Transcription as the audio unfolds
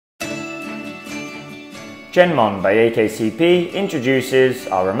Genmon by AKCP introduces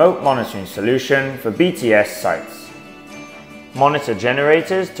our remote monitoring solution for BTS sites. Monitor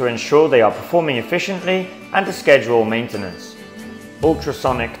generators to ensure they are performing efficiently and to schedule maintenance.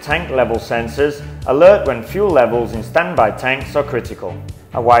 Ultrasonic tank level sensors alert when fuel levels in standby tanks are critical.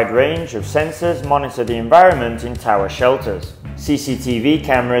 A wide range of sensors monitor the environment in tower shelters. CCTV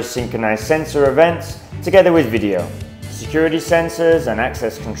cameras synchronize sensor events together with video. Security sensors and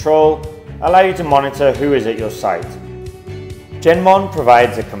access control allow you to monitor who is at your site. Genmon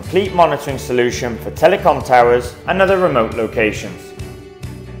provides a complete monitoring solution for telecom towers and other remote locations.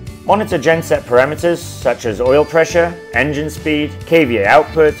 Monitor genset parameters such as oil pressure, engine speed, kVA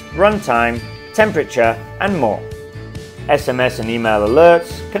output, runtime, temperature, and more. SMS and email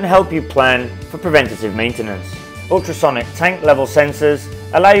alerts can help you plan for preventative maintenance. Ultrasonic tank level sensors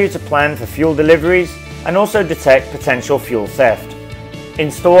allow you to plan for fuel deliveries and also detect potential fuel theft.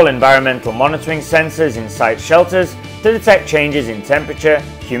 Install environmental monitoring sensors in site shelters to detect changes in temperature,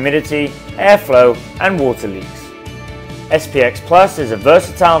 humidity, airflow, and water leaks. SPX Plus is a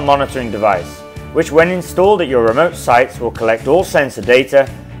versatile monitoring device, which when installed at your remote sites will collect all sensor data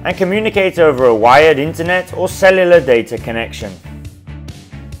and communicate over a wired internet or cellular data connection.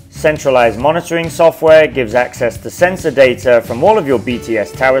 Centralized monitoring software gives access to sensor data from all of your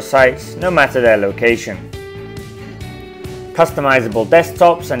BTS tower sites, no matter their location. Customizable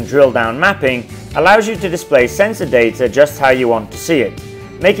desktops and drill-down mapping allows you to display sensor data just how you want to see it,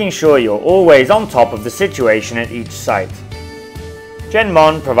 making sure you're always on top of the situation at each site.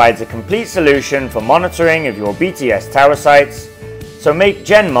 Genmon provides a complete solution for monitoring of your BTS tower sites, so make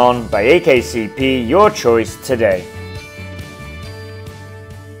Genmon by AKCP your choice today.